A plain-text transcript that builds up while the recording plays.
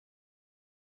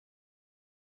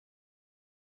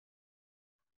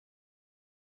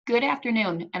Good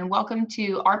afternoon, and welcome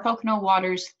to our Pocono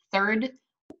Waters' third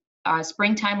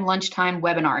Springtime Lunchtime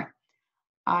Webinar.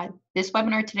 This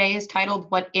webinar today is titled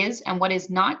What is and What is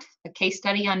Not, a case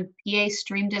study on PA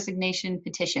stream designation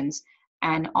petitions,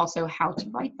 and also how to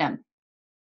write them.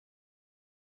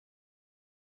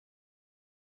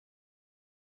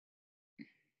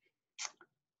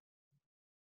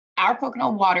 Our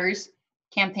Pocono Waters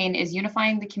campaign is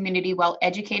unifying the community while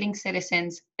educating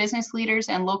citizens, business leaders,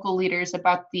 and local leaders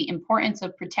about the importance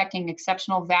of protecting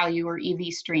exceptional value or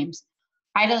EV streams,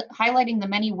 highlighting the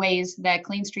many ways that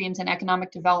clean streams and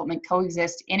economic development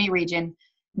coexist in a region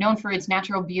known for its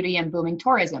natural beauty and booming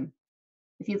tourism.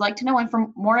 If you'd like to know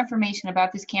more information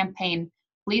about this campaign,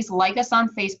 please like us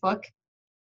on Facebook.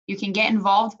 You can get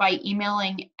involved by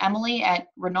emailing Emily at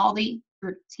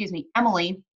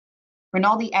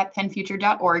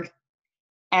Rinaldi@penfuture.org,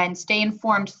 and stay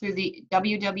informed through the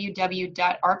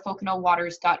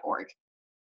www.ourpoconowaters.org.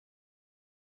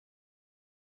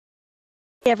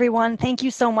 Hey everyone, thank you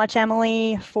so much,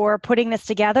 Emily, for putting this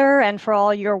together and for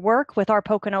all your work with our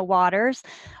Pocono Waters.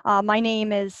 My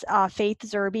name is Faith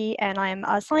Zerby, and I'm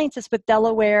a scientist with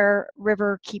Delaware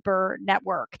Riverkeeper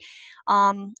Network.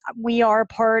 We are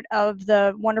part of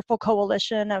the wonderful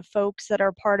coalition of folks that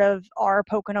are part of our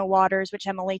Pocono Waters, which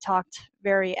Emily talked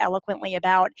very eloquently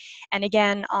about. And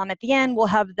again, at the end, we'll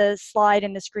have the slide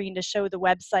in the screen to show the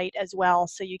website as well,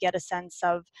 so you get a sense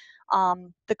of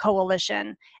the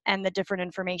coalition and the different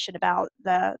information about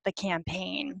the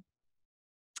campaign.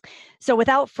 So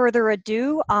without further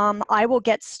ado, I will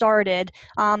get started.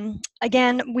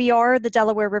 Again, we are the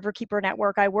Delaware Riverkeeper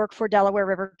Network. I work for Delaware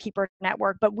Riverkeeper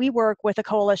Network, but we work with a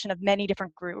coalition of many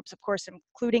different groups, of course,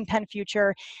 including Penn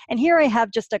Future. And here I have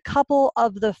just a couple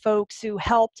of the folks who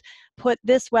helped put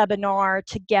this webinar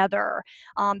together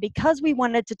because we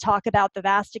wanted to talk about the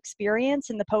vast experience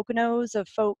in the Poconos of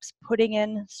folks putting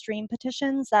in stream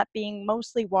petitions, that being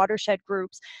mostly watershed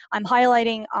groups. I'm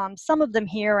highlighting some of them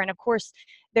here, and of course,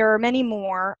 there are many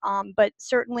more, but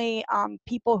certainly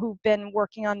people who've been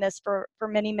working on this for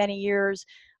many, many years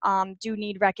do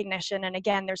need recognition. And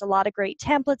again, there's a lot of great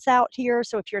templates out here.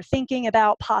 So if you're thinking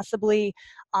about possibly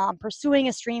pursuing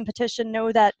a stream petition,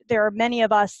 know that there are many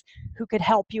of us who could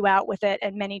help you out with it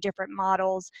and many different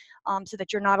models so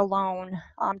that you're not alone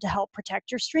to help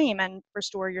protect your stream and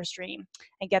restore your stream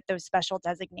and get those special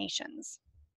designations.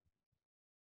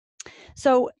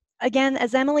 So again,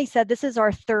 as Emily said, this is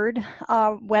our third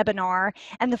webinar.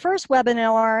 And the first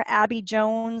webinar, Abby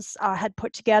Jones had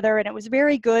put together, and it was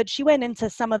very good. She went into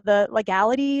some of the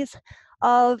legalities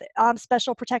of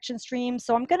special protection streams.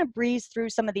 So I'm going to breeze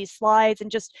through some of these slides and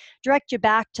just direct you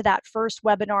back to that first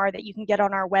webinar that you can get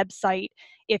on our website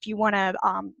if you want to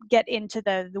get into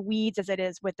the weeds as it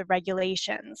is with the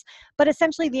regulations. But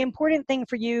essentially the important thing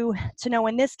for you to know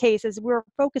in this case is we're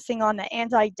focusing on the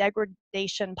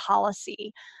anti-degradation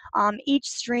policy. Each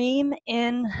stream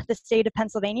in the state of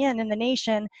Pennsylvania and in the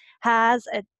nation has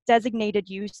a designated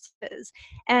uses.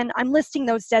 And I'm listing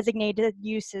those designated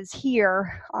uses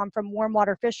here from warm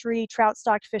water fishery, trout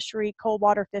stocked fishery, cold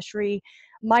water fishery.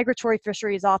 Migratory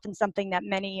fishery is often something that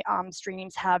many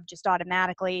streams have just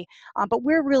automatically, but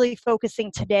we're really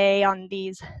focusing today on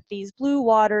these blue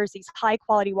waters, these high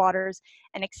quality waters,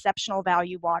 and exceptional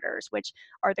value waters, which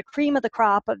are the cream of the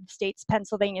crop of the state's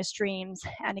Pennsylvania streams.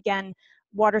 And again,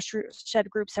 watershed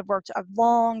groups have worked a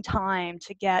long time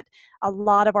to get a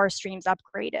lot of our streams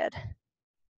upgraded.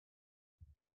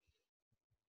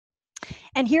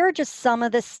 And here are just some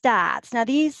of the stats. Now,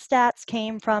 these stats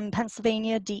came from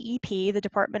Pennsylvania DEP, the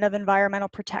Department of Environmental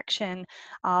Protection,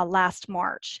 last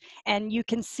March. And you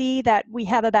can see that we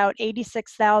have about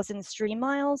 86,000 stream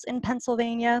miles in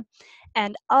Pennsylvania.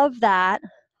 And of that,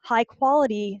 high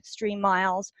quality stream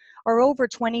miles are over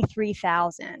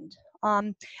 23,000.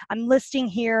 I'm listing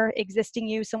here existing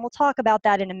use, and we'll talk about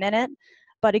that in a minute.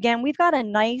 But again, we've got a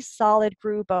nice solid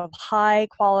group of high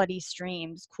quality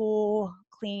streams, cool,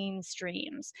 clean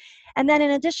streams. And then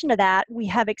in addition to that, we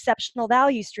have exceptional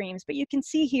value streams, but you can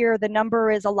see here the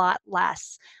number is a lot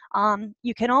less.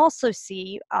 You can also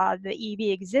see the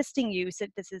EV existing use.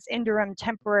 This is interim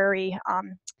temporary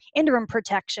interim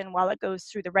protection while it goes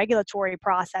through the regulatory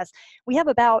process. We have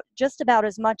just about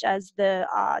as much as the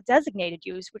designated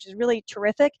use, which is really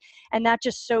terrific. And that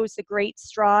just shows the great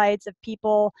strides of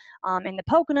people in the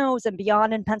Poconos and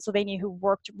beyond in Pennsylvania who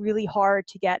worked really hard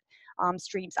to get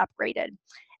streams upgraded.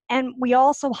 And we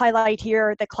also highlight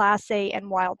here the Class A and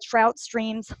wild trout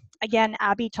streams. Again,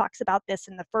 Abby talks about this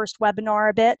in the first webinar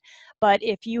a bit, but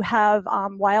if you have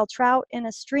wild trout in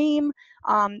a stream,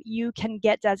 you can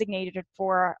get designated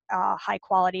for high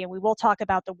quality. And we will talk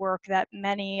about the work that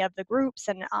many of the groups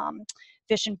and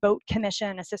Fish and Boat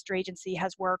Commission, a sister agency,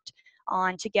 has worked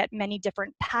on to get many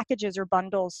different packages or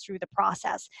bundles through the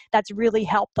process. That's really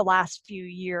helped the last few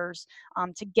years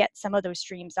to get some of those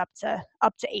streams up to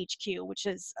HQ, which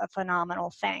is a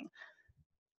phenomenal thing.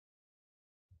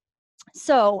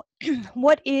 So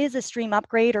what is a stream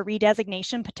upgrade or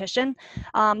redesignation petition?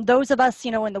 Those of us,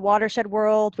 in the watershed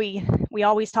world, we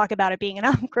always talk about it being an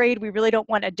upgrade. We really don't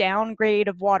want a downgrade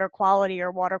of water quality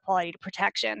or water quality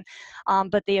protection.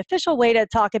 But the official way to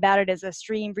talk about it is a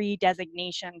stream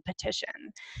redesignation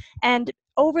petition. And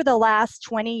over the last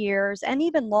 20 years, and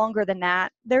even longer than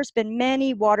that, there's been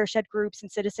many watershed groups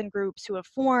and citizen groups who have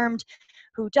formed,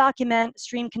 who document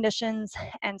stream conditions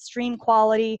and stream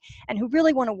quality, and who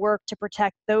really want to work to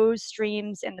protect those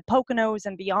streams in the Poconos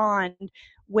and beyond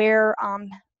where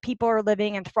people are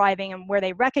living and thriving, and where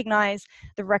they recognize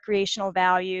the recreational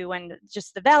value and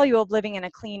just the value of living in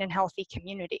a clean and healthy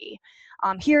community.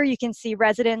 Here you can see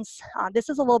residents, this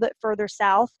is a little bit further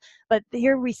south, but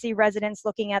here we see residents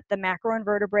looking at the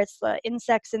macroinvertebrates, the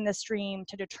insects in the stream,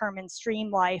 to determine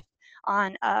stream life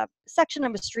on a section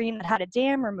of a stream that had a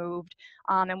dam removed,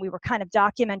 and we were kind of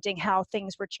documenting how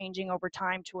things were changing over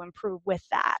time to improve with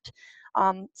that.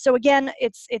 So again,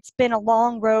 it's been a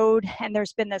long road, and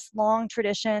there's been this long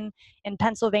tradition in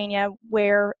Pennsylvania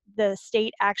where the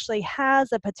state actually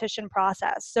has a petition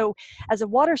process. So as a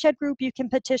watershed group, you can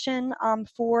petition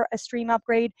for a stream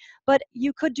upgrade, but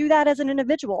you could do that as an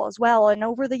individual as well. And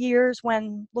over the years,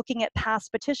 when looking at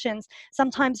past petitions,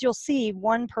 sometimes you'll see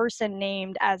one person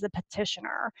named as a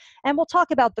petitioner. And we'll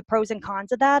talk about the pros and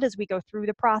cons of that as we go through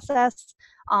the process.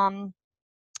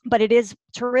 But it is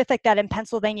terrific that in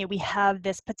Pennsylvania we have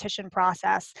this petition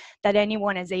process that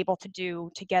anyone is able to do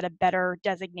to get a better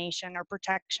designation or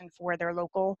protection for their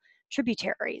local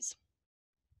tributaries.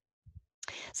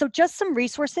 So just some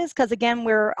resources, because again,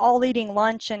 we're all eating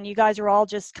lunch and you guys are all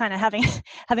just kind of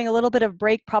having a little bit of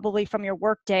break probably from your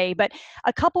work day, but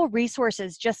a couple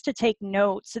resources just to take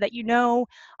note so that you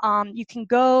can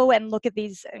go and look at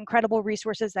these incredible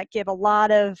resources that give a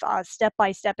lot of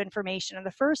step-by-step information. And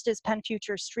the first is Penn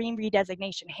Future's Stream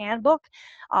Redesignation Handbook.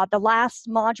 The last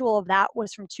module of that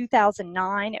was from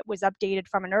 2009. It was updated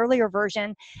from an earlier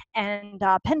version, and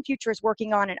Penn Future is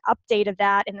working on an update of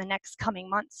that in the next coming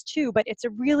months too, but it's a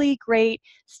really great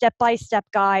step-by-step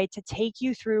guide to take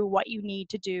you through what you need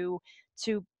to do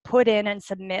to put in and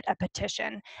submit a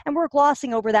petition. And we're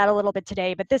glossing over that a little bit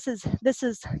today, but this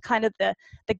is kind of the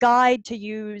guide to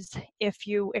use if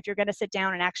you're going to sit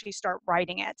down and actually start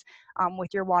writing it with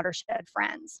your watershed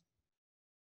friends.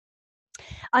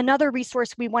 Another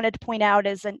resource we wanted to point out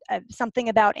is something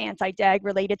about anti-deg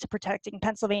related to protecting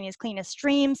Pennsylvania's cleanest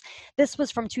streams. This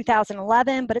was from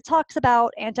 2011, but it talks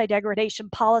about anti-degradation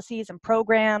policies and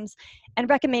programs and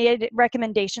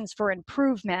recommendations for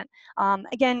improvement.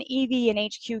 Again, EV and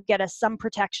HQ get us some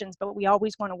protections, but we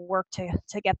always want to work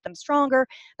to get them stronger.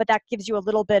 But that gives you a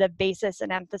little bit of basis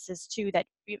and emphasis too that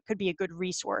it could be a good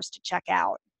resource to check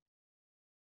out.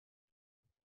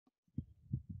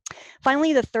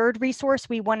 Finally, the third resource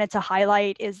we wanted to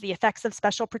highlight is the Effects of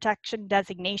Special Protection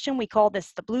Designation. We call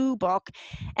this the Blue Book,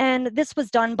 and this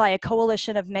was done by a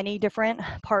coalition of many different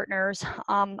partners,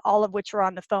 all of which are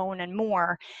on the phone and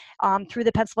more, through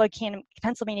the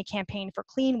Pennsylvania Campaign for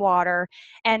Clean Water.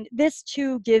 And this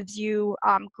too gives you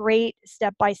great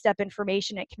step-by-step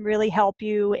information. It can really help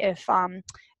you if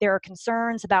there are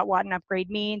concerns about what an upgrade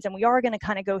means, and we are going to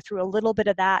kind of go through a little bit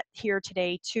of that here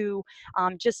today too,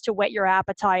 just to whet your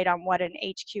appetite on what an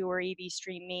HQ or EV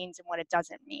stream means and what it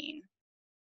doesn't mean.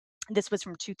 This was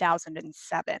from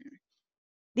 2007.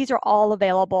 These are all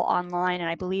available online, and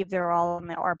I believe they're all on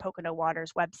our Pocono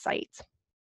Waters website.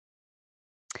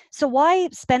 So why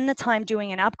spend the time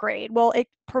doing an upgrade? Well, it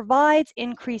provides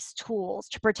increased tools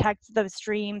to protect those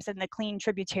streams and the clean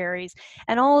tributaries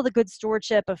and all of the good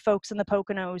stewardship of folks in the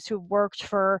Poconos who've worked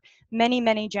for many,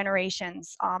 many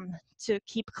generations to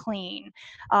keep clean.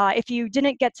 If you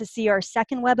didn't get to see our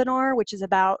second webinar, which is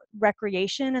about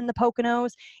recreation in the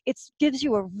Poconos, it gives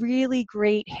you a really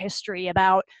great history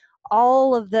about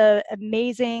all of the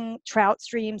amazing trout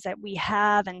streams that we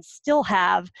have and still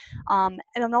have,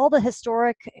 and all the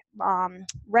historic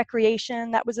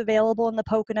recreation that was available in the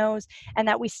Poconos and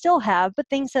that we still have, but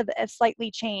things have slightly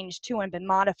changed too and been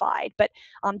modified. But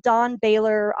Don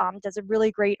Baylor does a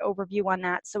really great overview on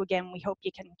that. So again, we hope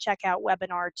you can check out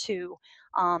webinar 2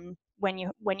 when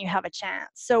you have a chance.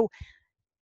 So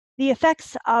The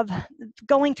effects of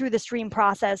going through the stream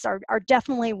process are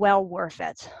definitely well worth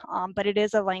it, but it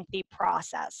is a lengthy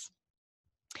process.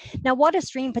 Now, what a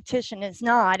stream petition is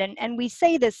not, and we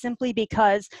say this simply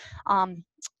because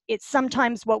it's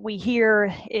sometimes what we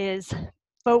hear is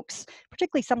folks,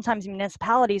 particularly sometimes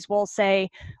municipalities, will say,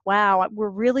 wow,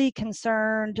 we're really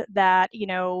concerned that, you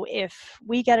know, if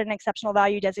we get an exceptional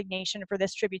value designation for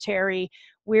this tributary,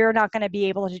 we're not going to be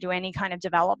able to do any kind of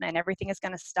development. Everything is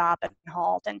going to stop and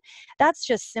halt. And that's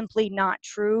just simply not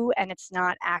true, and it's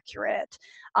not accurate.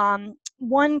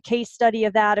 One case study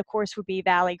of that, of course, would be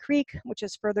Valley Creek, which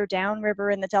is further downriver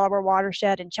in the Delaware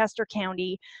watershed in Chester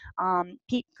County.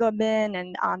 Pete Goodman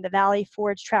and the Valley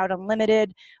Forge Trout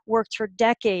Unlimited worked for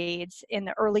decades in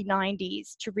the early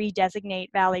 90s to redesignate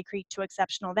Valley Creek to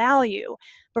exceptional value.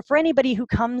 But for anybody who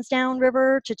comes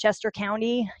downriver to Chester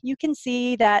County, you can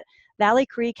see that Valley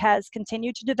Creek has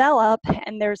continued to develop,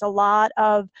 and there's a lot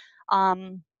of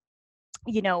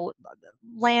you know,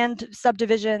 land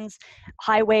subdivisions,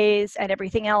 highways, and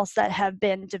everything else that have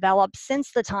been developed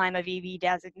since the time of EV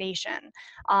designation.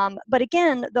 But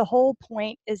again, the whole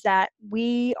point is that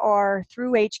we are,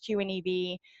 through HQ and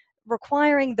EV,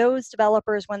 requiring those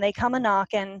developers, when they come a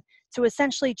knockin', to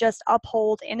essentially just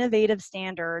uphold innovative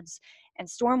standards and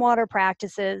stormwater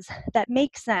practices that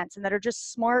make sense and that are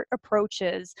just smart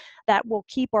approaches that will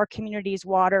keep our community's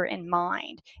water in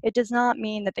mind. It does not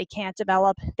mean that they can't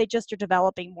develop, they just are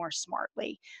developing more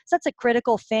smartly. So that's a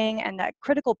critical thing, and that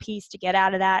critical piece to get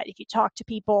out of that. If you talk to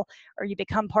people or you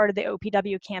become part of the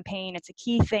OPW campaign, it's a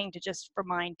key thing to just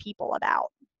remind people about.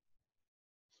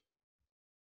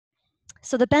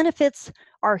 So the benefits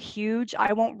are huge.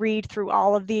 I won't read through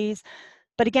all of these,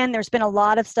 but again, there's been a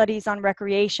lot of studies on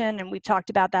recreation, and we've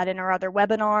talked about that in our other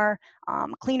webinar.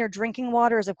 Cleaner drinking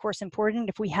water is, of course, important.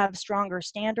 If we have stronger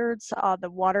standards,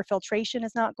 the water filtration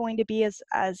is not going to be as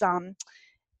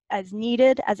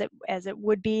needed as it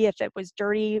would be if it was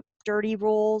dirty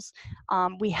rules.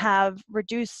 We have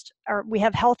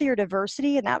healthier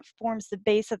diversity, and that forms the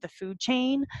base of the food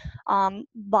chain.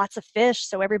 Lots of fish,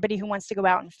 so everybody who wants to go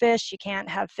out and fish, you can't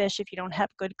have fish if you don't have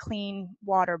good clean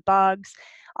water bugs.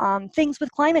 Things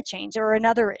with climate change are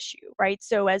another issue, right?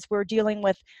 So as we're dealing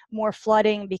with more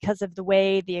flooding because of the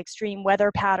way the extreme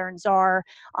weather patterns are,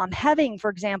 having, for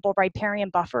example, riparian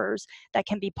buffers that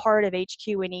can be part of HQ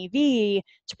and EV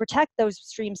to protect those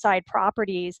streamside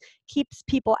properties keeps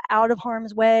people out of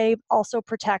harm's way, also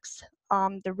protects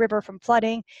the river from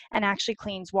flooding, and actually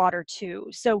cleans water too.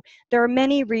 So there are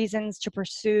many reasons to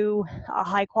pursue a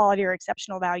high quality or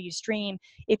exceptional value stream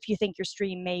if you think your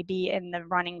stream may be in the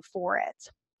running for it.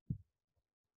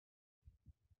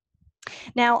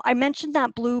 Now, I mentioned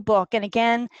that blue book, and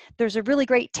again, there's a really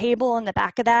great table in the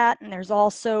back of that, and there's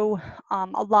also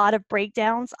a lot of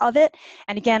breakdowns of it.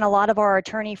 And again, a lot of our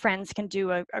attorney friends can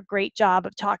do a great job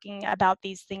of talking about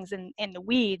these things in the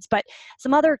weeds. But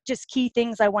some other just key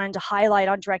things I wanted to highlight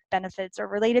on direct benefits are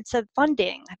related to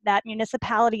funding that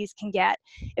municipalities can get.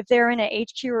 If they're in a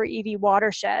HQ or EV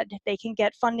watershed, they can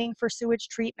get funding for sewage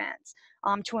treatments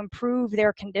to improve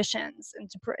their conditions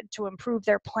and to improve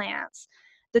their plants.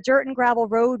 The dirt and gravel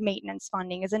road maintenance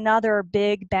funding is another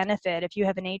big benefit. If you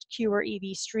have an HQ or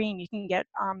EV stream, you can get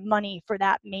money for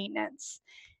that maintenance.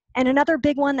 And another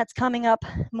big one that's coming up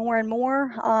more and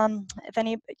more,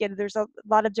 there's a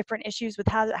lot of different issues with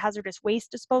hazardous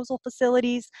waste disposal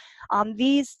facilities.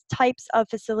 These types of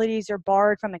facilities are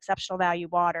barred from exceptional value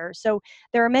water. So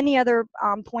there are many other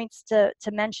points to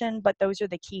mention, but those are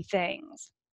the key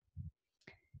things.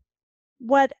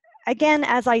 Again,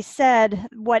 as I said,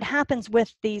 what happens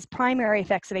with these primary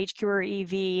effects of HQ or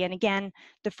EV, and again,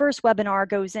 the first webinar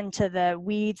goes into the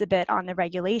weeds a bit on the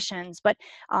regulations, but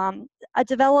a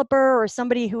developer or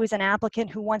somebody who is an applicant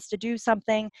who wants to do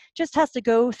something just has to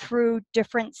go through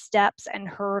different steps and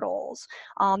hurdles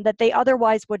that they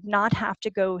otherwise would not have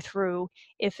to go through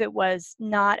if it was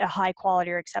not a high quality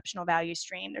or exceptional value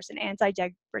stream. There's an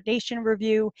anti-degradation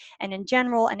review, and in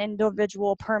general, an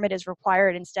individual permit is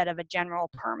required instead of a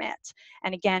general permit.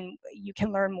 And again, you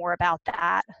can learn more about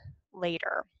that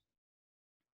later.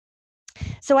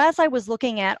 So as I was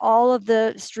looking at all of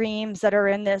the streams that are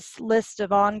in this list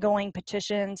of ongoing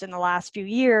petitions in the last few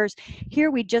years,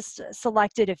 here we just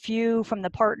selected a few from the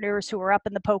partners who are up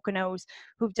in the Poconos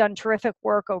who've done terrific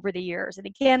work over the years. And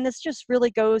again, this just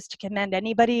really goes to commend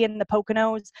anybody in the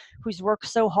Poconos who's worked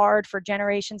so hard for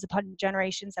generations upon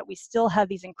generations that we still have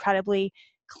these incredibly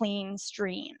clean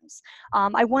streams.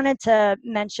 I wanted to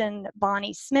mention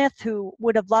Bonnie Smith, who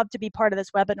would have loved to be part of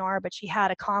this webinar, but she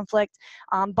had a conflict.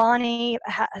 Bonnie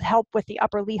helped with the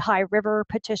Upper Lehigh River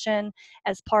petition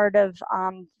as part of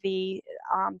the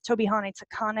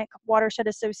Tobyhanna-Taconic Watershed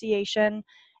Association.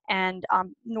 and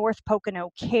North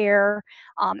Pocono Care.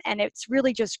 And it's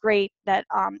really just great that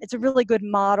it's a really good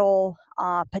model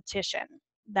petition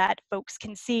that folks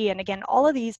can see. And again, all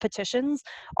of these petitions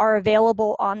are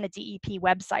available on the DEP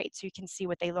website, so you can see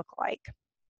what they look like.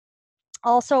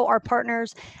 Also, our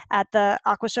partners at the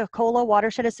Pocono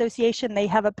Watershed Association, they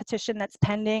have a petition that's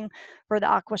pending for the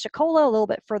Pocono a little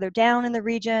bit further down in the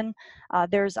region.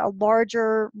 There's a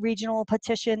larger regional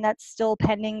petition that's still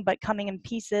pending, but coming in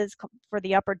pieces for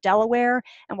the Upper Delaware.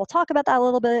 And we'll talk about that a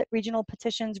little bit, regional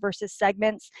petitions versus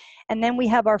segments. And then we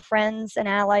have our friends and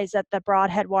allies at the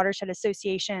Broadhead Watershed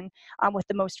Association with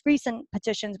the most recent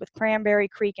petitions with Cranberry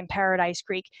Creek and Paradise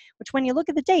Creek, which when you look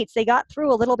at the dates, they got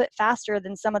through a little bit faster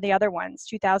than some of the other ones.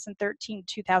 2013,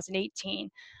 2018.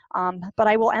 But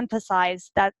I will emphasize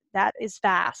that that is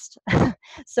fast.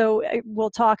 So we'll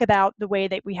talk about the way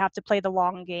that we have to play the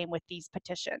long game with these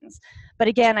petitions. But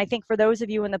again, I think for those of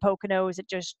you in the Poconos, it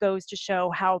just goes to show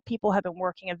how people have been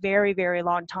working a very, very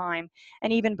long time,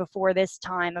 and even before this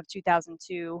time of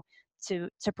 2002, to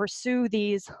pursue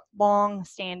these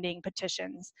long-standing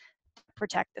petitions to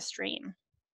protect the stream.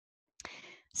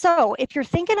 So if you're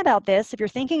thinking about this, if you're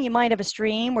thinking you might have a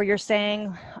stream where you're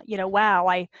saying, you know, wow,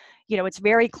 it's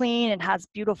very clean, it has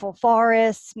beautiful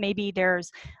forests, maybe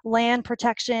there's land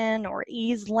protection or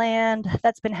eased land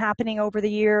that's been happening over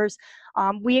the years,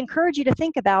 we encourage you to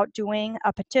think about doing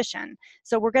a petition.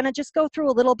 So we're going to just go through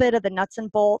a little bit of the nuts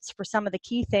and bolts for some of the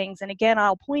key things. And again,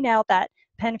 I'll point out that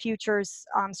Penn Future's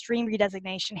Stream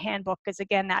Redesignation Handbook is,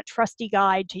 again, that trusty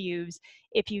guide to use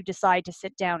if you decide to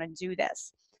sit down and do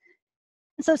this.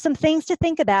 So some things to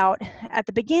think about at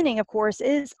the beginning, of course,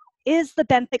 is the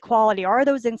benthic quality? Are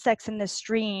those insects in the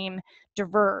stream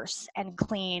diverse and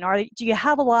clean? Do you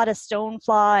have a lot of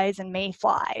stoneflies and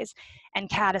mayflies and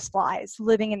caddisflies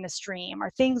living in the stream?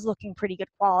 Are things looking pretty good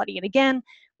quality? And again,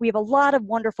 we have a lot of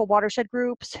wonderful watershed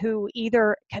groups who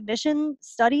either commission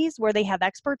studies where they have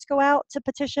experts go out to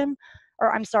petition,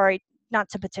 or I'm sorry, not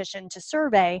to petition, to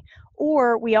survey,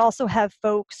 or we also have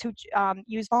folks who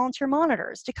use volunteer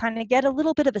monitors to kind of get a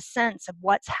little bit of a sense of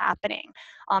what's happening,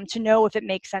 to know if it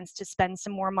makes sense to spend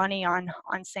some more money on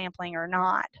sampling or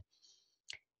not.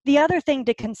 The other thing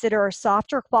to consider are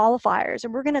softer qualifiers,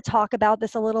 and we're going to talk about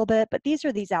this a little bit, but these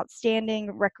are these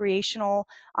outstanding recreational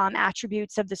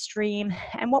attributes of the stream.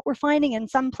 And what we're finding in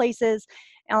some places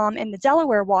in the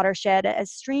Delaware watershed,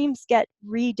 as streams get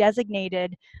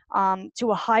redesignated to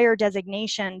a higher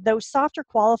designation, those softer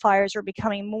qualifiers are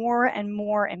becoming more and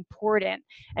more important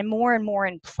and more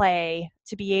in play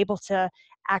to be able to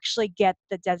actually get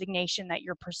the designation that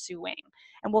you're pursuing.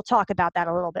 And we'll talk about that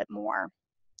a little bit more.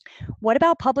 What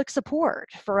about public support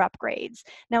for upgrades?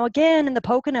 Now, again, in the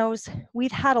Poconos,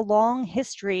 we've had a long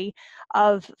history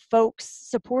of folks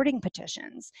supporting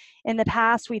petitions. In the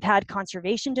past, we've had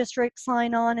conservation districts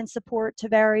sign on in support to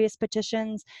various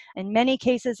petitions. In many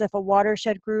cases, if a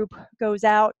watershed group goes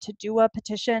out to do a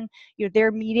petition,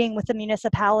 they're meeting with the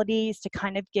municipalities to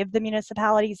kind of give the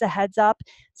municipalities a heads up.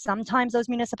 Sometimes those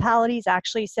municipalities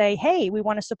actually say, hey, we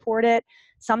want to support it.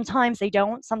 Sometimes they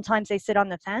don't. Sometimes they sit on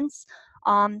the fence.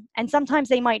 And sometimes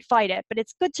they might fight it, but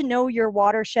it's good to know your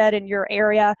watershed and your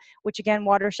area, which again,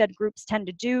 watershed groups tend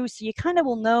to do. So you kind of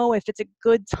will know if it's a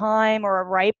good time or a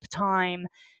ripe time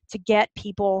to get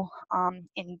people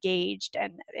engaged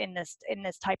and in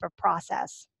this type of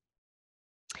process.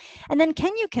 And then,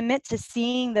 can you commit to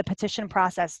seeing the petition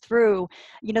process through?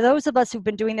 Those of us who've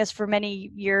been doing this for many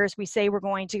years, we say we're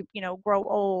going to, grow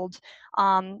old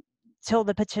till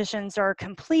the petitions are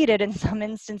completed in some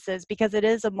instances, because it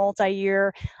is a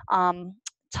multi-year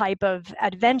type of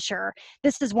adventure.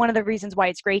 This is one of the reasons why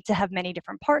it's great to have many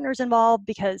different partners involved,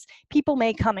 because people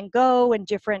may come and go in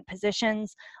different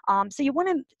positions. So you want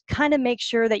to kind of make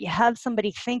sure that you have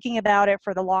somebody thinking about it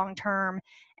for the long term,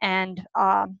 and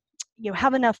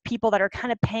have enough people that are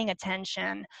kind of paying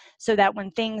attention so that when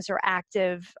things are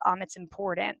active, it's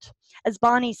important. As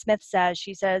Bonnie Smith says,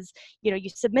 she says, you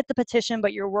submit the petition,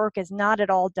 but your work is not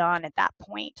at all done at that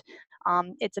point.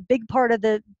 It's a big part of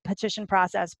the petition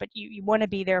process, but you want to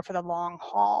be there for the long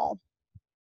haul.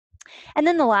 And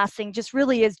then the last thing just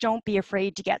really is, don't be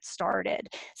afraid to get started.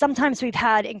 Sometimes we've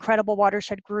had incredible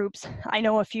watershed groups. I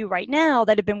know a few right now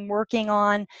that have been working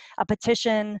on a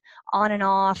petition on and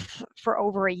off for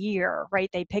over a year, right?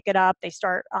 They pick it up, they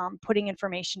start putting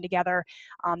information together,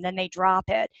 then they drop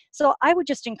it. So I would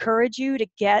just encourage you to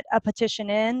get a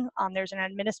petition in. There's an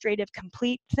administrative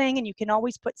complete thing, and you can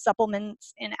always put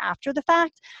supplements in after the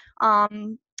fact.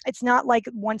 It's not like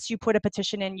once you put a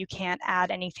petition in, you can't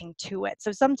add anything to it.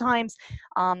 So sometimes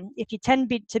if you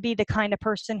tend to be the kind of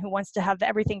person who wants to have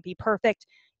everything be perfect,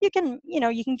 you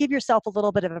can give yourself a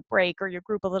little bit of a break, or your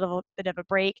group a little bit of a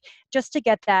break, just to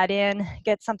get that in,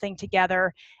 get something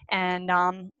together, and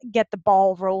get the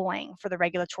ball rolling for the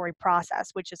regulatory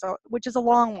process, which is a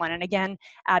long one. And again,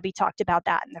 Abby talked about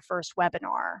that in the first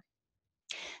webinar.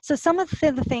 So some of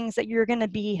the things that you're going to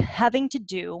be having to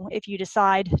do if you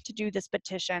decide to do this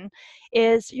petition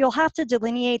is you'll have to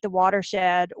delineate the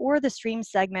watershed or the stream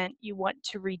segment you want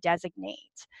to redesignate.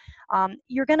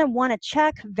 You're going to want to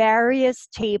check various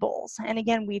tables. And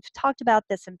again, we've talked about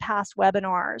this in past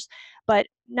webinars, but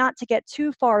not to get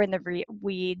too far in the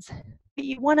weeds, but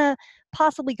you want to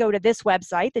possibly go to this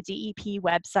website, the DEP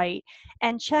website,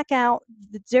 and check out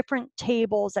the different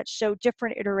tables that show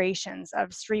different iterations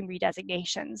of stream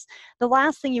redesignations. The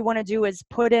last thing you want to do is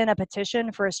put in a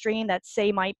petition for a stream that,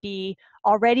 say, might be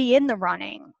already in the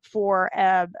running for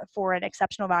an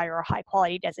exceptional value or high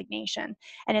quality designation.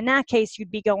 And in that case, you'd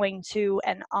be going to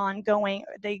the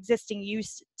existing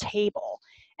use table.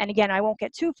 And again, I won't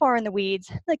get too far in the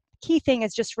weeds. The key thing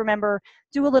is just remember,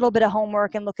 do a little bit of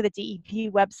homework and look at the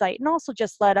DEP website, and also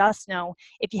just let us know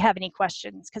if you have any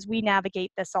questions, because we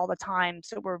navigate this all the time.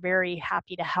 So we're very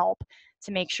happy to help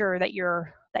to make sure that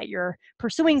you're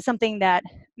pursuing something that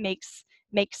makes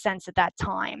sense at that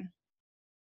time.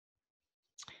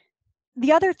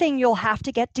 The other thing you'll have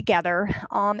to get together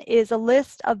is a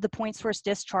list of the point source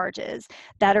discharges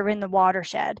that are in the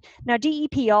watershed. Now,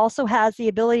 DEP also has the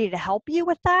ability to help you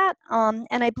with that. And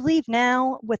I believe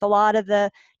now with a lot of the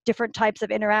different types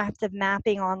of interactive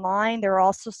mapping online, there are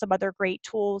also some other great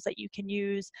tools that you can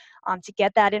use to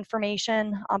get that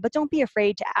information. But don't be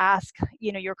afraid to ask,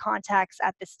 your contacts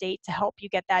at the state to help you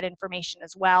get that information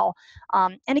as well.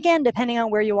 And again, depending on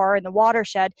where you are in the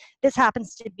watershed, this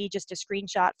happens to be just a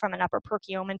screenshot from an Upper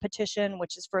Perkiomen petition,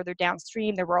 which is further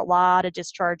downstream. There were a lot of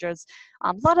discharges.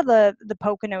 A lot of the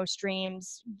Pocono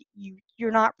streams,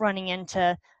 you're not running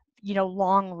into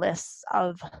long lists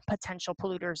of potential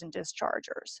polluters and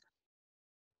dischargers.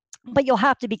 But you'll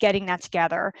have to be getting that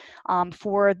together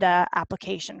for the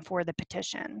application for the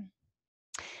petition.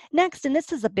 Next, and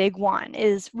this is a big one,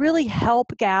 is really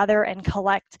help gather and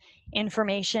collect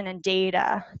information and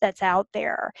data that's out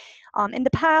there. In the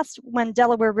past, when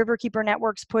Delaware Riverkeeper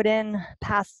Networks put in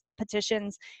past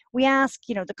petitions, we ask,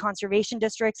 the conservation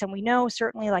districts, and we know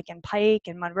certainly like in Pike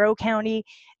and Monroe County,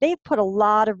 they've put a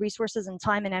lot of resources and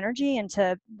time and energy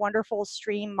into wonderful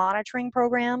stream monitoring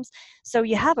programs. So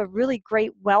you have a really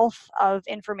great wealth of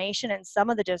information in some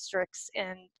of the districts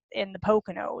in the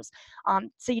Poconos.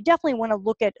 So you definitely want to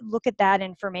look at that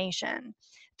information.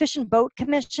 Fish and Boat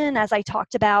Commission, as I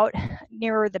talked about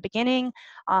near the beginning,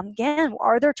 again,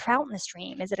 are there trout in the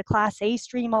stream? Is it a Class A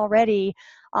stream already?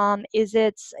 Are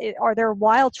there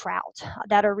wild trout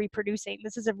that are reproducing?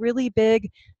 This is a really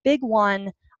big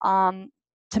one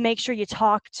to make sure you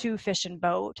talk to Fish and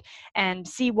Boat and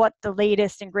see what the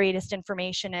latest and greatest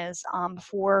information is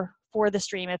for the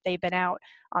stream if they've been out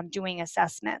doing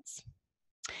assessments.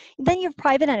 Then you have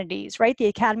private entities, right? The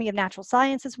Academy of Natural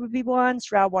Sciences would be one,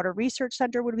 Stroud Water Research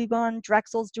Center would be one,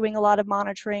 Drexel's doing a lot of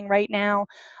monitoring right now.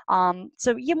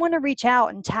 So you want to reach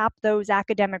out and tap those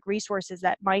academic resources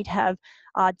that might have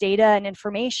data and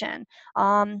information.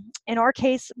 In our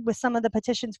case, with some of the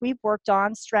petitions we've worked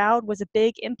on, Stroud was a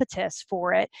big impetus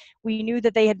for it. We knew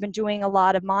that they had been doing a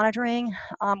lot of monitoring.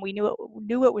 We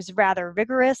knew it was rather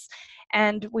vigorous.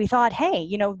 And we thought, hey,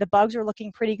 the bugs are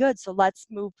looking pretty good, so let's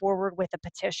move forward with a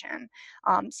petition.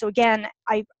 So again,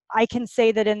 I can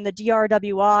say that in the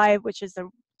DRWI, which is the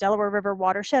Delaware River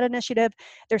Watershed Initiative,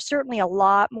 there's certainly a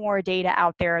lot more data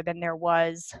out there than there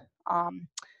was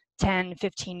 10,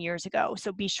 15 years ago.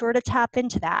 So be sure to tap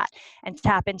into that and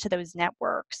tap into those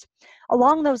networks.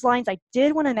 Along those lines, I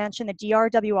did want to mention the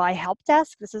DRWI Help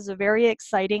Desk. This is a very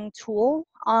exciting tool.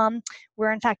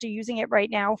 We're in fact using it right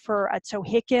now for a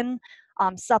Tohickon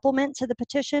supplement to the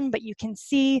petition, but you can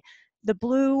see the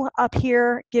blue up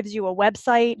here gives you a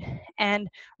website, and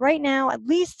right now, at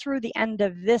least through the end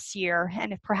of this year,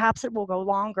 and perhaps it will go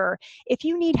longer, if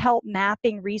you need help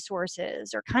mapping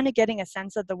resources or kind of getting a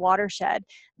sense of the watershed,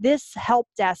 this help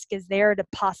desk is there to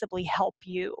possibly help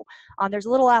you. There's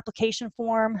a little application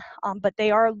form, but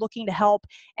they are looking to help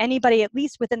anybody, at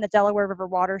least within the Delaware River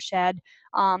watershed,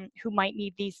 who might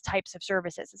need these types of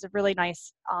services. It's a really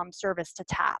nice service to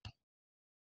tap.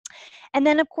 And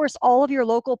then, of course, all of your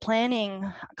local planning,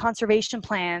 conservation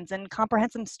plans and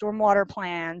comprehensive stormwater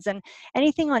plans and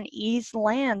anything on eased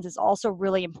lands is also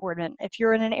really important. If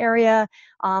you're in an area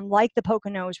like the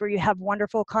Poconos where you have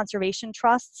wonderful conservation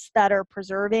trusts that are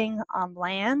preserving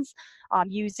lands,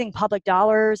 using public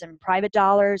dollars and private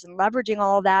dollars and leveraging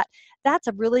all of that, that's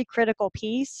a really critical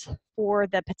piece for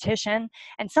the petition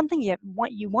and something you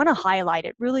want to highlight.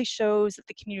 It really shows that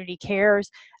the community cares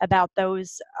about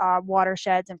those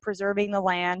watersheds and preserving the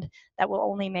land that will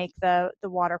only make the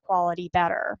water quality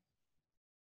better.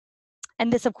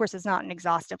 And this, of course, is not an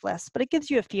exhaustive list, but it gives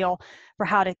you a feel for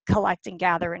how to collect and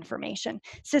gather information.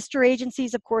 Sister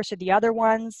agencies, of course, are the other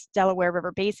ones: Delaware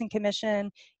River Basin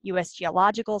Commission, U.S.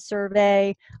 Geological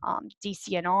Survey,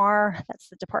 DCNR, that's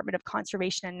the Department of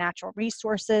Conservation and Natural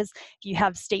Resources. If you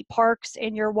have state parks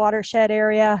in your watershed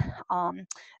area,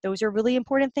 those are really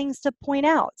important things to point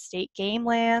out. State game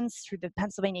lands through the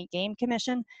Pennsylvania Game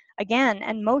Commission. Again,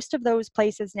 and most of those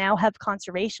places now have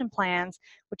conservation plans,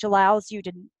 which allows you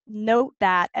to note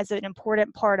that as an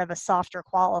important part of a softer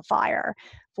qualifier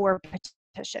for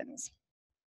petitions.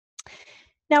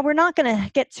 Now, we're not going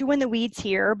to get too in the weeds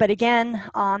here, but again,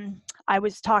 I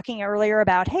was talking earlier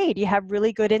about, hey, do you have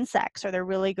really good insects? Are there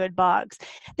really good bugs?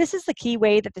 This is the key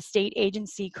way that the state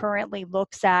agency currently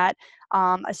looks at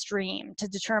a stream to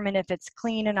determine if it's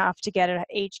clean enough to get an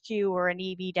HQ or an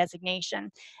EV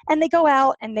designation. And they go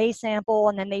out and they sample,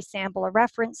 and then they sample a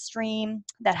reference stream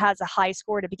that has a high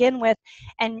score to begin with.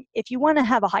 And if you want to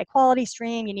have a high quality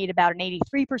stream, you need about an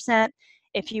 83%.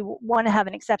 If you want to have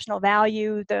an exceptional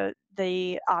value, the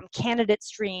candidate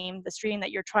stream, the stream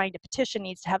that you're trying to petition,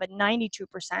 needs to have a 92%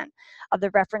 of the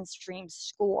reference stream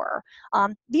score.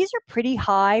 These are pretty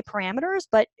high parameters,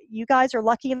 but you guys are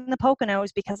lucky in the Poconos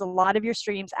because a lot of your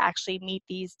streams actually meet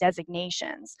these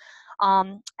designations.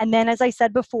 And then, as I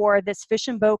said before, this Fish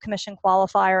and Boat Commission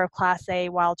qualifier of Class A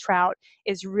wild trout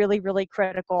is really, really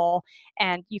critical.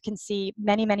 And you can see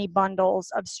many, many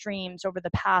bundles of streams over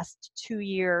the past 2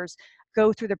 years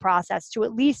go through the process to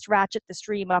at least ratchet the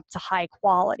stream up to high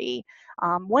quality.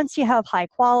 Once you have high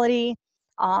quality,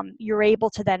 you're able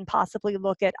to then possibly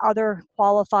look at other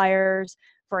qualifiers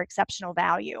for exceptional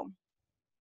value.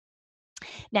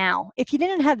 Now, if you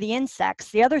didn't have the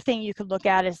insects, the other thing you could look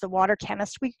at is the water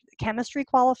chemistry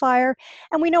qualifier.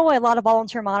 And we know a lot of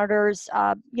volunteer monitors,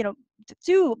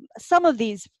 do some of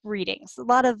these readings. A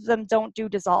lot of them don't do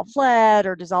dissolved lead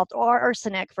or dissolved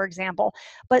arsenic, for example,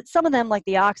 but some of them, like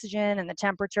the oxygen and the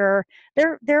temperature,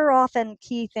 they're often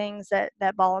key things that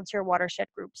volunteer watershed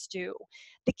groups do.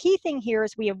 The key thing here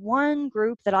is we have one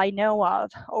group that I know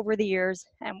of over the years,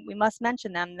 and we must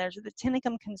mention them. There's the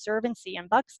Tinicum Conservancy in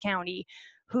Bucks County,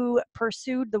 who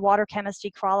pursued the water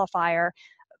chemistry qualifier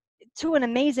to an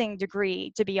amazing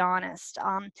degree, to be honest.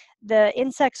 The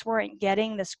insects weren't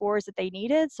getting the scores that they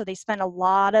needed, so they spent a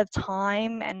lot of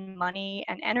time and money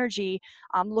and energy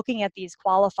looking at these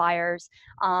qualifiers,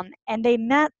 and they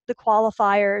met the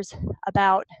qualifiers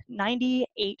about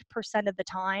 98% of the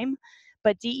time,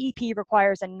 but DEP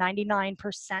requires a 99%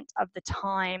 of the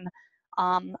time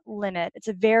limit. It's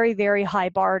a very, very high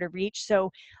bar to reach.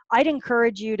 So I'd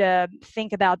encourage you to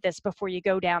think about this before you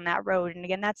go down that road. And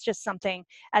again, that's just something,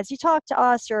 as you talk to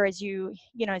us, or as you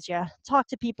talk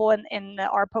to people in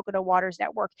our Pocono Waters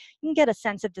network, you can get a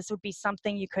sense if this would be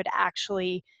something you could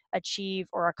actually achieve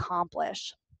or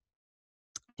accomplish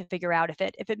to figure out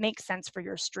if it makes sense for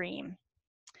your stream.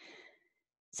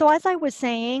 So as I was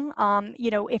saying,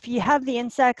 if you have the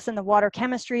insects and the water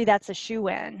chemistry, that's a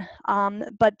shoo-in.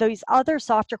 But those other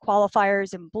softer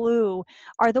qualifiers in blue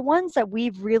are the ones that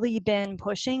we've really been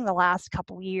pushing the last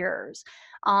couple years.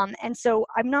 And so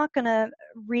I'm not going to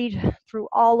read through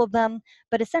all of them,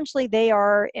 but essentially they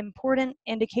are important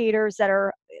indicators that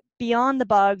are beyond the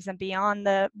bugs and beyond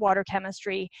the water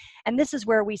chemistry. And this is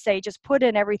where we say just put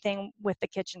in everything with the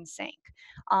kitchen sink.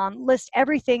 List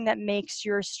everything that makes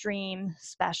your stream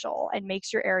special and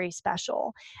makes your area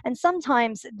special. And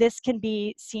sometimes this can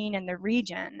be seen in the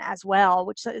region as well,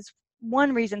 which is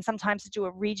one reason sometimes to do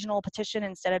a regional petition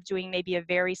instead of doing maybe a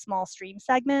very small stream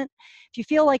segment. If you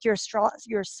feel like your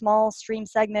small stream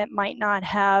segment might not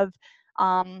have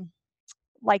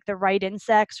like the right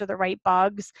insects or the right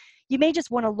bugs, you may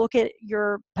just want to look at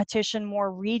your petition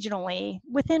more regionally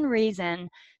within reason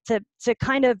to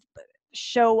kind of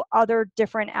show other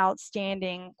different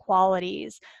outstanding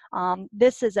qualities.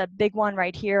 This is a big one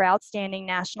right here: outstanding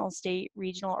national, state,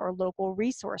 regional, or local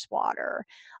resource water.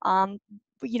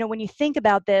 When you think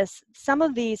about this, some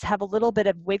of these have a little bit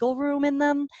of wiggle room in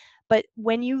them, but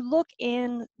when you look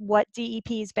in what DEP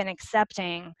has been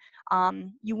accepting,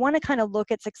 you want to kind of look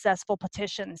at successful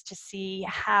petitions to see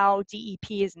how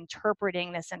DEP is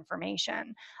interpreting this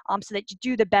information, so that you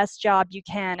do the best job you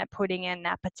can at putting in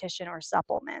that petition or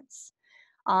supplements.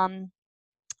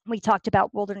 We talked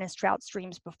about wilderness trout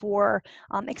streams before,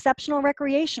 exceptional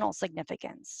recreational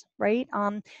significance, right?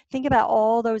 Think about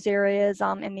all those areas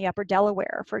in the upper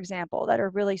Delaware, for example, that are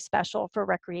really special for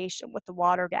recreation with the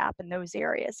water gap in those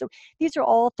areas. So these are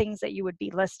all things that you would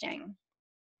be listing.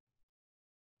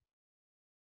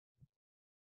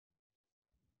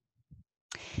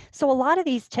 So a lot of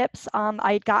these tips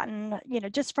I'd gotten,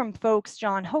 just from folks,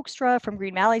 John Hoekstra from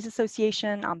Green Valleys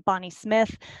Association, Bonnie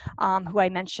Smith, who I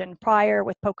mentioned prior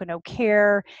with Pocono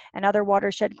Care and other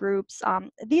watershed groups.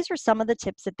 These are some of the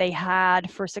tips that they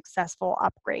had for successful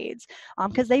upgrades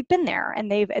because they've been there and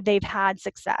they've had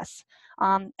success.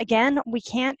 Again, we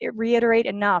can't reiterate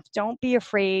enough, don't be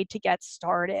afraid to get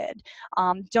started.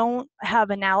 Don't have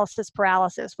analysis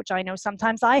paralysis, which I know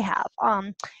sometimes I have.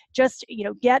 Just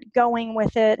get going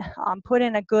with it, put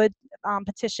in a good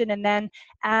petition, and then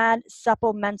add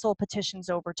supplemental petitions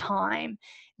over time.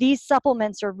 These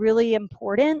supplements are really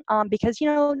important because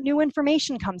new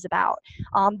information comes about.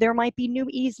 There might be new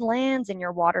eased lands in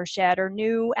your watershed or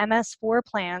new MS4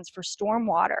 plans for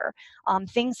stormwater.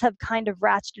 Things have kind of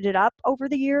ratcheted it up over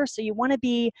the years, so you want to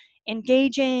be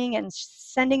engaging and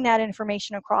sending that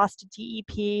information across to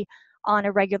DEP on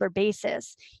a regular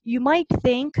basis. You might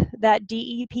think that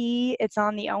DEP, it's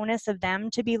on the onus of them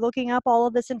to be looking up all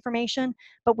of this information,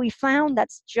 but we found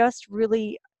that's just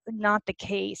really not the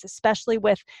case, especially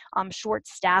with short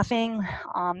staffing.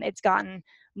 It's gotten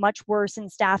much worse in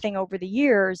staffing over the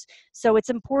years. So it's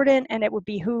important, and it would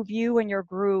behoove you and your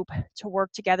group to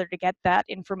work together to get that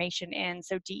information in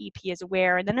so DEP is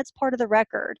aware, and then it's part of the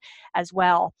record as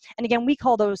well. And again, we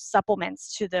call those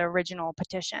supplements to the original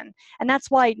petition. And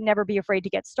that's why never be afraid to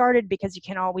get started, because you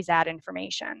can always add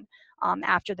information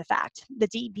after the fact. The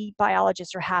DEP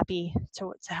biologists are happy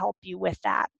to help you with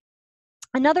that.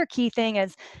 Another key thing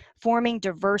is forming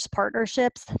diverse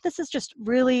partnerships. This is just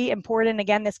really important.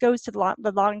 Again, this goes to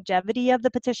the longevity of the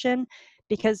petition,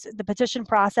 because the petition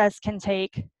process can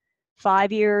take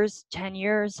 5 years, 10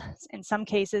 years. In some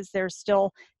cases, there's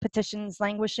still petitions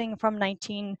languishing from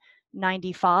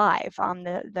 1995.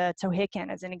 The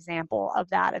Tohickon is an example of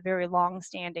that, a very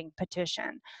long-standing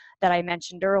petition that I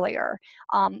mentioned earlier.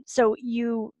 So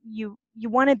you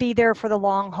want to be there for the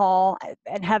long haul,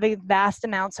 and having vast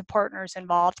amounts of partners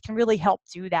involved can really help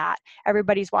do that.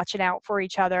 Everybody's watching out for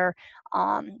each other,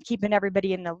 keeping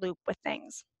everybody in the loop with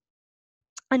things.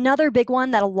 Another big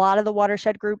one that a lot of the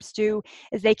watershed groups do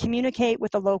is they communicate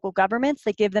with the local governments.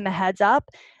 They give them a heads up.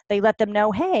 They let them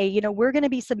know, hey, we're going to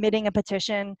be submitting a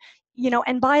petition,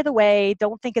 and by the way,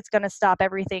 don't think it's going to stop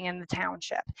everything in the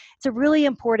township. It's a really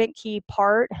important key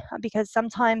part because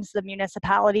sometimes the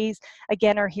municipalities,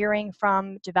 again, are hearing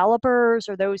from developers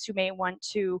or those who may want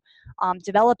to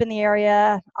develop in the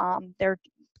area. They're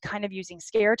kind of using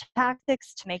scare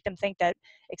tactics to make them think that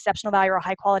exceptional value or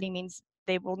high quality means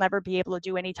they will never be able to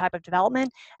do any type of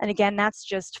development. And again, that's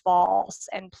just false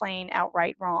and plain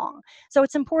outright wrong. So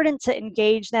it's important to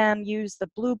engage them, use the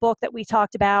blue book that we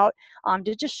talked about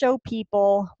to just show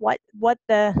people what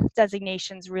the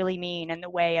designations really mean in the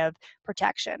way of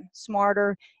protection.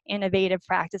 Smarter, innovative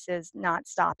practices, not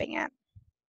stopping it.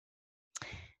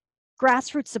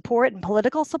 Grassroots support and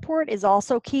political support is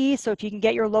also key. So if you can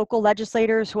get your local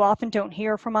legislators, who often don't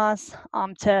hear from us,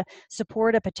 to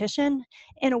support a petition,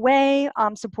 in a way,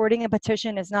 supporting a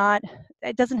petition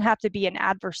it doesn't have to be an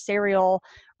adversarial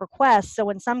request.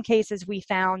 So in some cases, we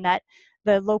found that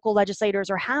the local legislators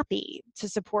are happy to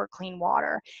support clean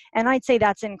water. And I'd say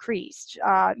that's increased.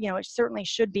 It certainly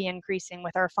should be increasing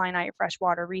with our finite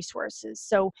freshwater resources.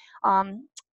 So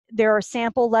there are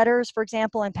sample letters, for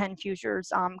example, in Penn Future's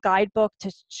guidebook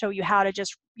to show you how to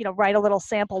just write a little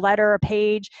sample letter, a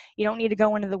page. You don't need to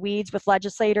go into the weeds with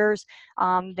legislators.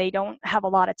 They don't have a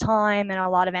lot of time and a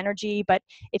lot of energy, but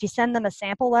if you send them a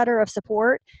sample letter of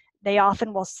support, they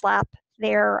often will slap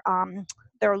their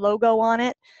logo on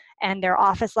it and their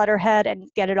office letterhead and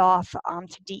get it off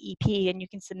to DEP, and you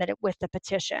can submit it with the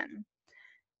petition.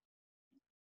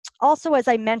 Also, as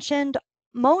I mentioned,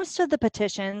 most of the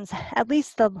petitions, at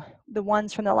least the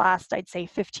ones from the last, I'd say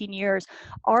 15 years,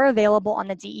 are available on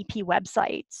the DEP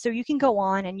website. So you can go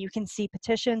on and you can see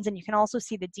petitions, and you can also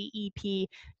see the DEP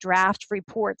draft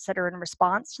reports that are in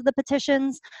response to the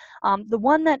petitions. The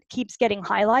one that keeps getting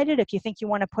highlighted, if you think you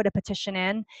want to put a petition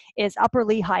in, is Upper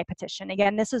Lehigh petition.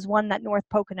 Again, this is one that North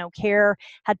Pocono Care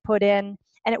had put in,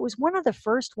 and it was one of the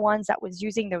first ones that was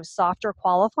using those softer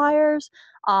qualifiers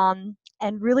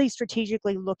and really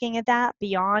strategically looking at that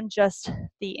beyond just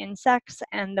the insects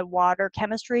and the water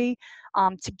chemistry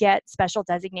to get special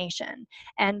designation.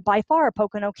 And by far,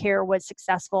 Pocono Care was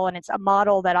successful, and it's a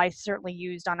model that I certainly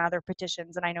used on other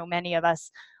petitions, and I know many of us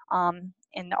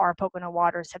in our Pocono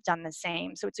Waters have done the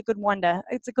same. So it's a good one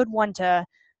to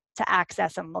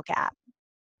access and look at.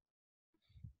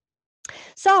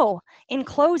 So in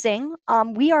closing,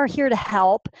 we are here to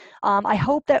help. I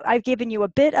hope that I've given you a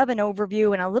bit of an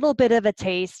overview and a little bit of a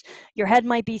taste. Your head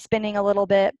might be spinning a little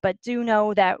bit, but do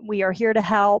know that we are here to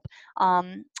help.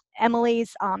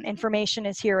 Emily's information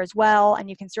is here as well, and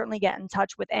you can certainly get in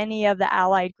touch with any of the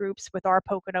allied groups with our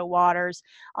Pocono Waters.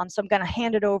 So I'm going to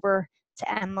hand it over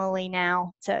to Emily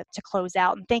now to close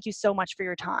out, and thank you so much for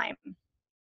your time.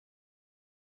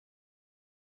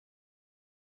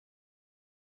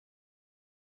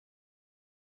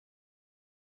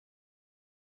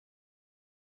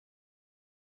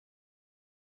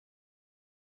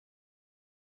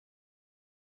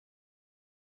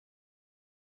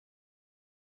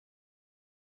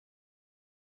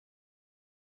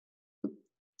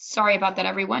 Sorry about that,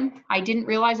 everyone. I didn't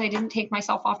realize I didn't take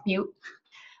myself off mute.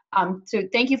 So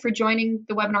thank you for joining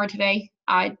the webinar today.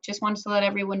 I just wanted to let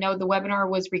everyone know the webinar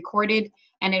was recorded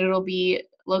and it'll be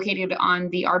located on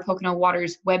the Our Pocono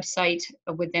Waters website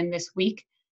within this week.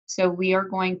 So we are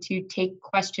going to take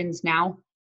questions now.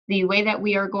 The way that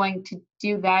we are going to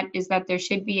do that is that there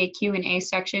should be a Q&A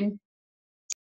section